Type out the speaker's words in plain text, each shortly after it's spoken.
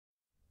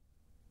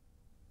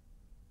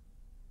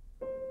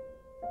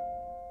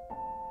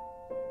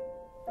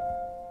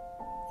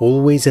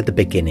Always at the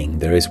beginning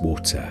there is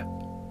water.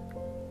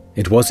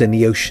 It was in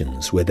the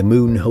oceans where the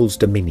moon holds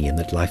dominion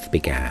that life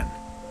began.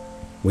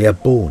 We are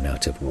born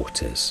out of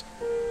waters,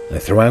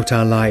 and throughout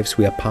our lives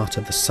we are part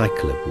of the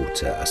cycle of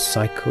water, a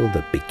cycle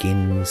that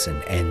begins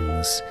and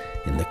ends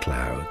in the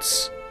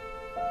clouds.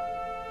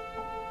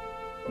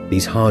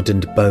 These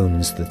hardened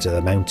bones that are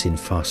the mountain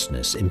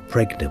fastness,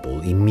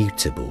 impregnable,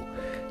 immutable,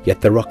 yet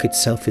the rock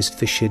itself is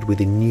fissured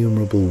with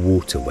innumerable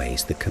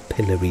waterways, the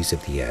capillaries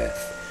of the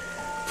earth,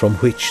 from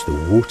which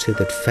the water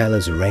that fell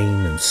as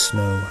rain and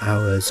snow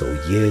hours or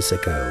years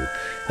ago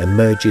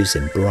emerges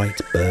in bright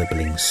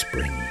burbling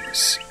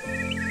springs.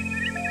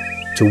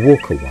 To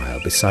walk a while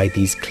beside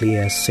these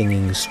clear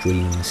singing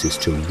streams is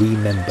to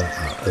remember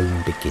our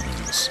own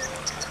beginnings.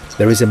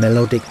 There is a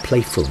melodic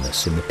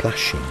playfulness in the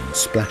plashing and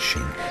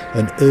splashing,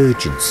 an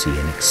urgency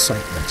and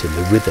excitement in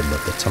the rhythm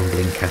of the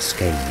tumbling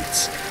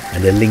cascades,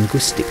 and a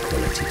linguistic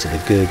quality to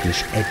the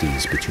gurglish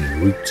eddies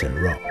between root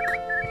and rock.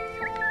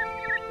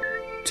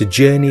 To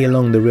journey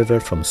along the river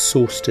from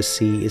source to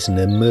sea is an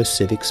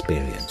immersive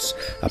experience,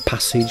 a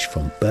passage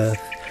from birth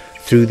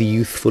through the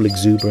youthful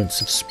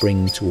exuberance of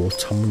spring to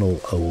autumnal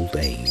old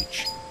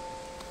age.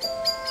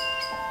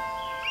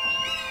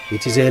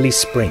 It is early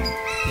spring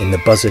in the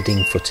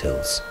buzzarding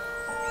foothills,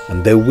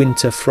 and though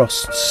winter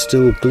frosts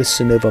still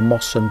glisten over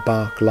moss and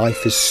bark,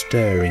 life is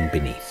stirring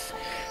beneath,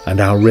 and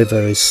our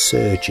river is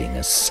surging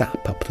as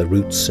sap up the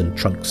roots and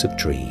trunks of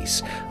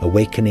trees,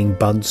 awakening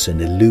buds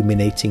and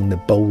illuminating the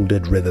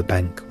bouldered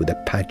riverbank with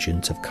a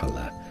pageant of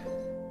colour.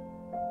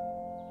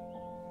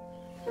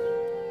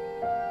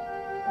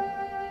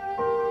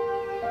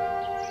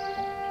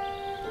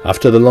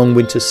 After the long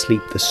winter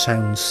sleep, the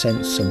sound,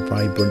 scents and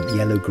vibrant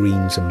yellow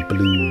greens and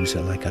blues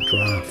are like a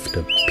draught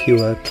of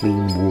pure,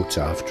 clean water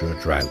after a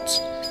drought.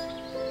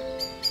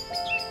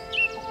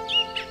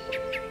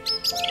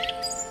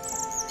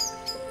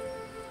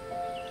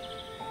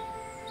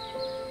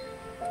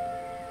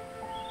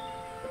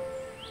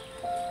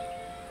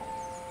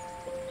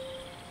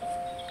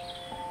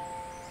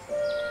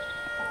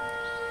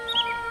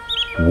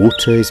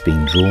 Water is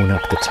being drawn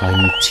up the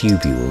tiny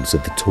tubules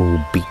of the tall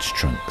beech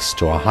trunks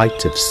to a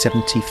height of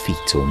 70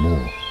 feet or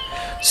more,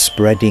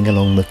 spreading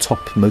along the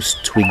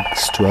topmost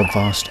twigs to a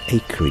vast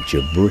acreage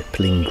of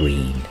rippling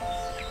green.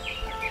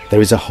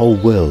 There is a whole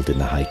world in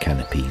the high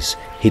canopies,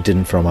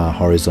 hidden from our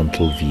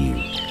horizontal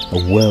view,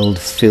 a world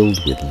filled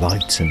with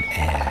light and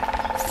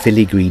air,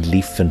 filigreed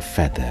leaf and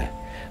feather,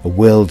 a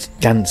world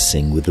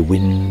dancing with the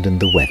wind and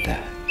the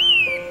weather.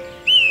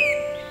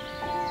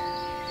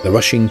 The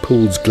rushing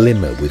pools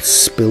glimmer with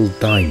spilled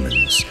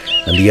diamonds,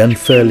 and the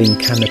unfurling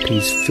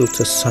canopies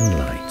filter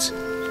sunlight.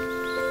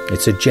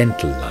 It's a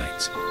gentle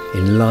light,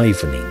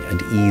 enlivening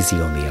and easy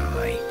on the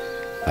eye,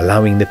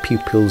 allowing the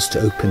pupils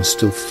to open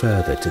still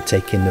further to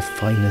take in the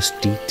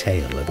finest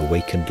detail of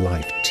awakened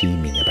life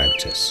teeming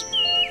about us.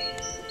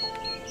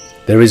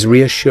 There is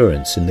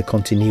reassurance in the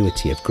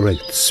continuity of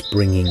growth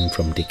springing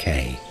from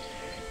decay,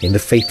 in the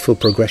faithful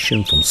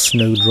progression from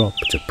snowdrop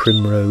to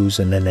primrose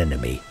and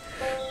anemone,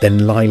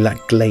 then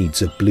lilac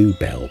glades of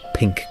bluebell,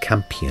 pink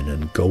campion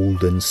and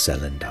golden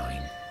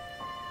celandine.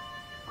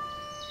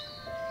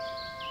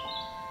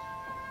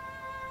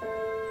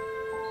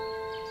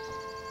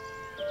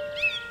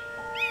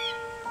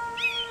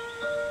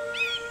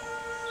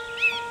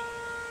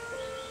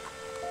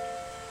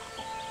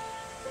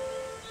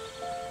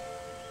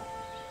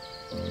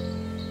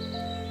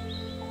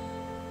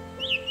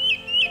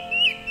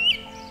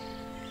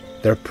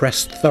 There are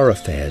pressed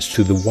thoroughfares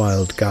through the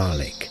wild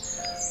garlic,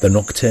 the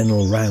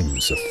nocturnal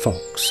rounds of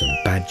fox and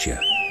badger.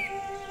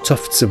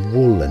 Tufts of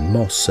wool and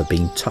moss are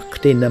being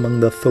tucked in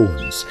among the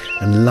thorns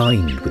and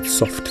lined with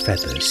soft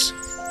feathers.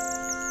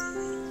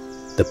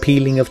 The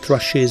pealing of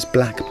thrushes,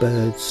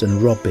 blackbirds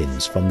and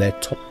robins from their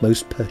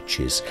topmost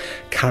perches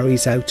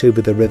carries out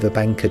over the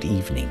riverbank at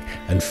evening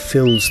and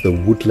fills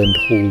the woodland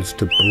halls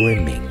to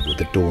brimming with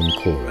the dawn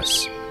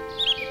chorus.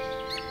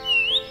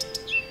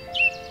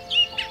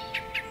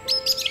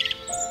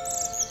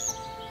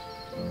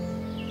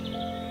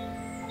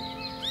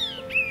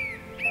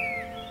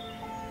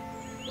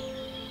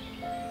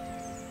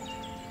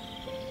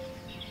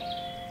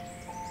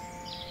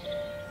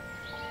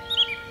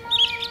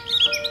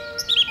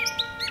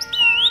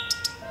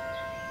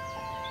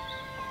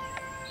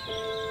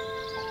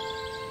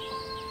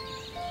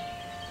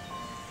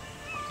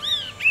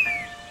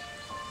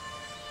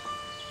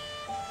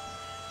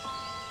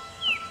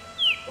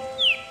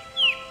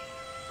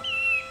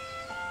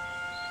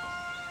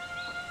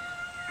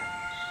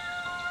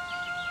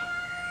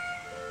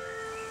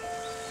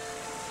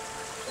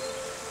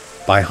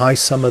 By high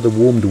summer the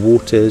warmed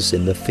waters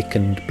in the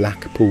thickened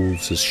black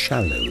pools has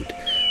shallowed,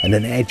 and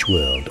an edge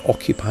world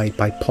occupied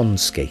by pond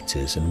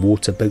skaters and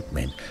water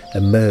boatmen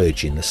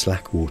emerge in the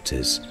slack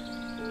waters.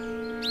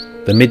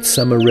 The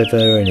midsummer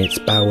river and its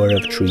bower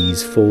of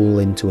trees fall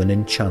into an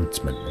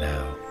enchantment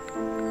now.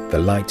 The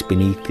light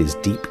beneath is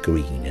deep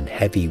green and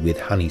heavy with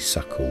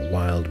honeysuckle,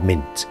 wild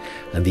mint,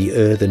 and the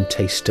earthen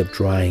taste of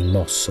drying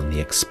moss on the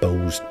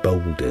exposed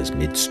boulders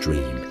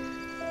midstream.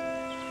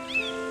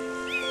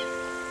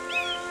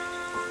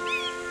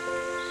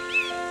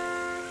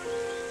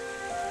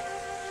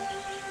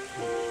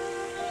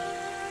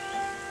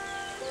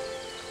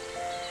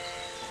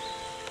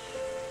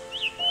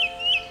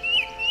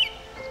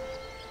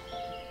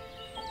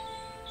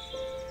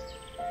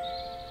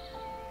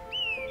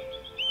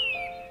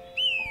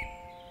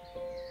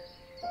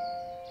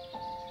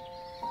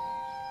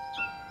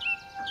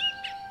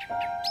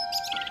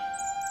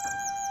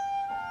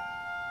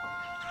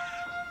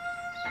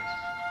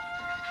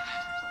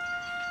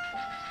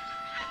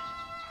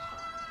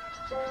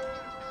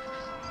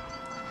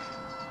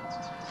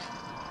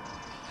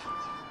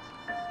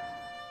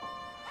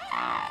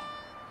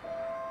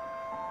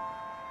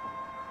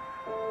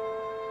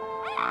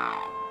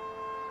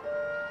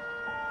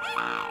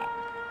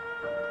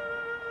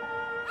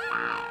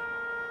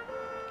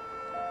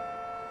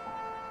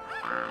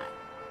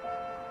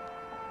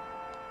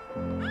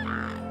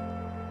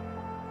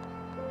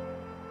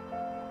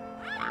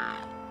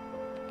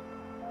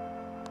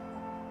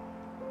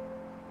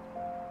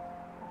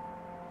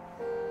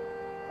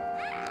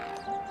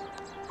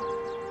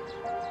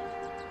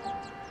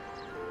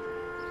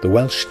 The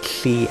Welsh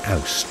Lly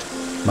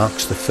Awst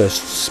marks the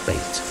first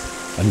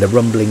spate and the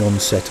rumbling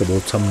onset of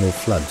autumnal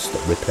floods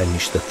that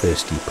replenish the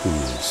thirsty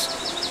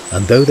pools.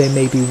 And though there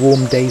may be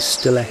warm days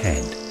still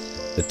ahead,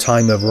 the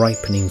time of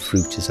ripening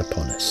fruit is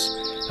upon us,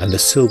 and the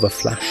silver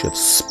flash of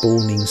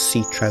spawning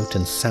sea trout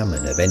and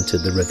salmon have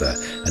entered the river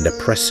and are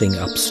pressing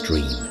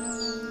upstream.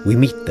 We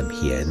meet them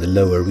here in the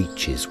lower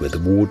reaches where the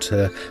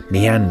water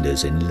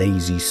meanders in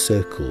lazy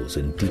circles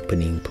and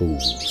deepening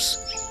pools.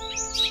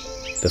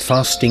 The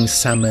fasting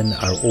salmon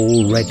are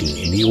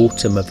already in the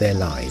autumn of their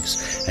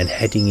lives and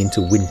heading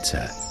into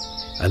winter,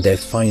 and their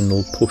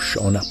final push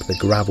on up the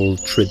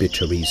gravelled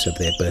tributaries of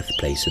their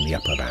birthplace in the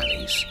upper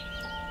valleys.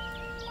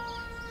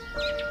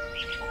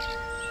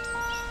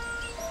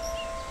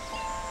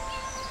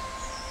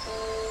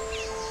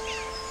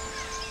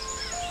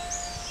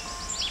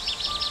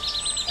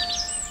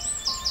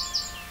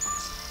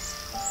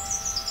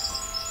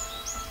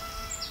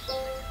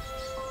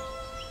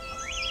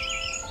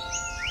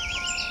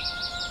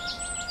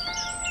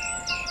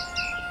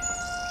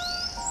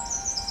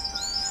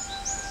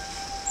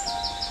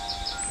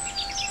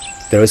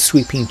 There are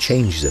sweeping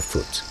changes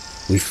afoot.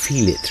 We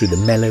feel it through the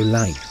mellow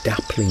light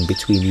dappling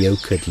between the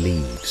ochred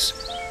leaves,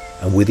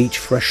 and with each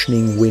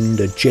freshening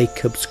wind a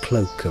Jacob's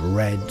cloak of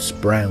reds,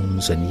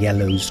 browns and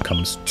yellows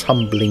comes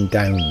tumbling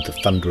down the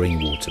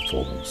thundering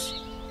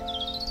waterfalls.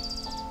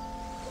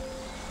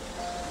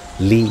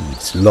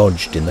 Leaves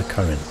lodged in the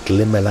current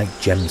glimmer like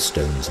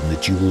gemstones in the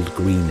jewelled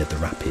green of the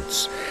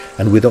rapids,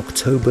 and with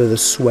October the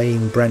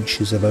swaying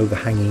branches of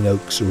overhanging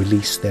oaks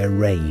release their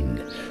rain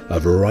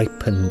of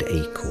ripened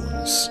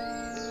acorns.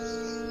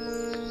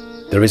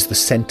 There is the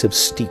scent of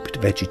steeped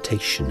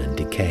vegetation and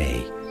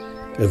decay,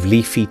 of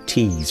leafy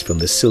teas from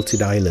the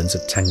silted islands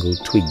of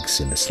tangled twigs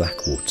in the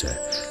slack water,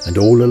 and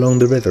all along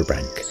the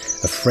riverbank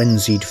a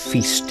frenzied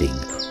feasting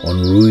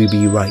on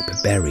ruby-ripe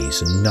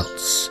berries and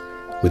nuts,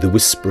 with a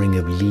whispering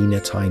of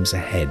leaner times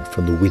ahead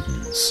from the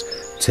winds,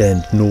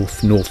 turned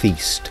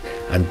north-northeast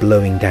and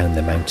blowing down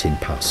the mountain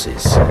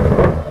passes.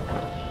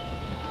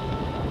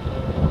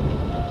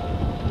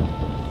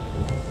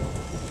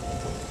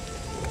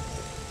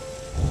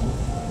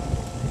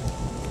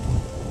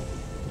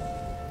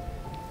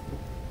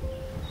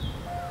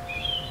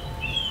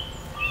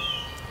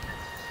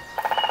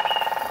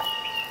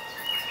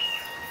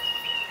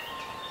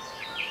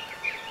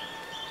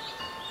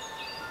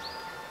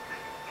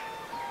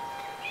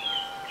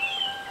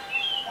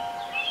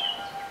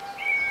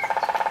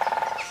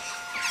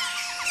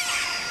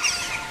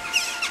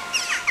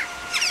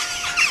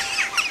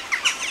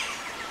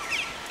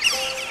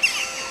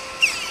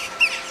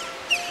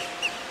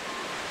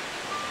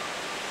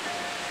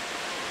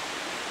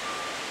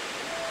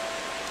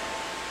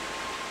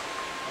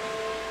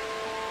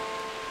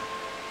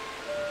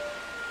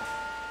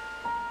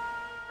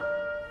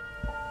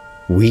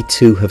 We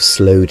too have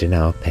slowed in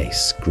our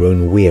pace,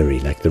 grown weary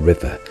like the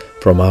river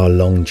from our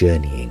long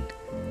journeying,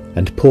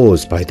 and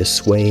paused by the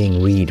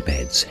swaying reed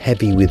beds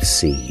heavy with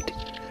seed.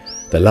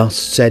 The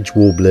last sedge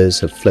warblers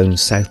have flown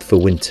south for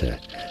winter,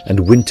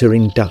 and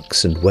wintering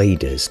ducks and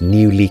waders,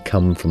 newly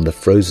come from the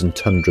frozen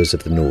tundras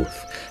of the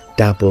north,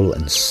 dabble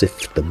and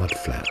sift the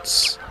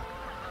mudflats.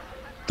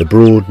 The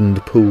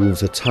broadened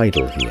pools are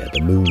tidal here,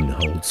 the moon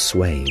holds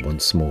sway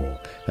once more,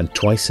 and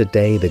twice a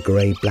day the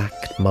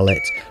grey-blacked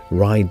mullet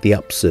ride the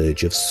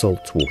upsurge of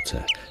salt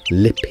water,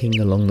 lipping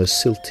along the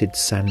silted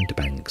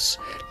sandbanks,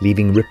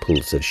 leaving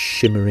ripples of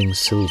shimmering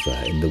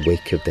silver in the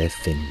wake of their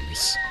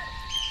fins.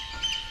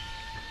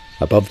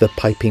 Above the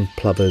piping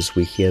plovers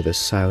we hear the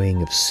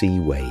soughing of sea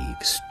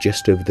waves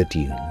just over the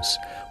dunes.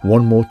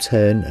 One more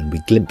turn and we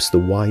glimpse the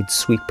wide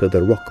sweep of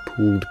the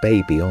rock-pooled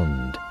bay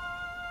beyond.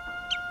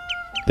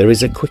 There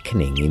is a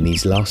quickening in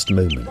these last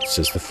moments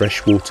as the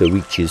fresh water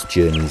reaches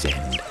journey's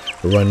end,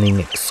 running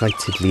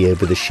excitedly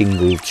over the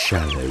shingled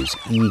shallows,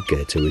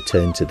 eager to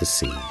return to the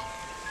sea.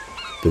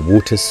 The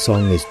water's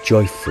song is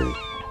joyful,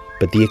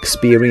 but the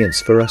experience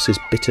for us is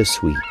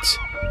bittersweet,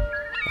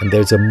 and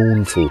there's a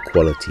mournful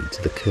quality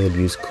to the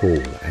curlew's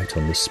call out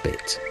on the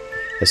spit,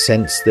 a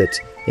sense that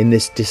in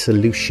this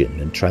dissolution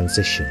and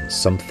transition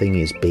something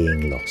is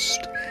being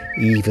lost,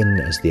 even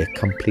as the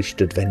accomplished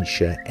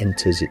adventure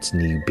enters its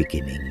new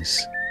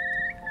beginnings.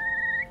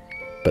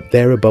 But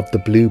there above the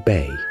blue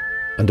bay,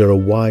 under a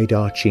wide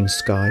arching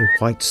sky,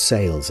 white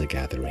sails are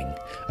gathering,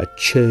 a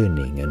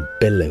churning and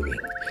billowing,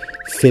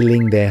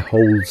 filling their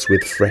holds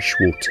with fresh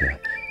water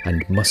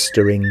and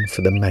mustering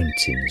for the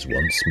mountains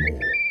once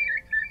more.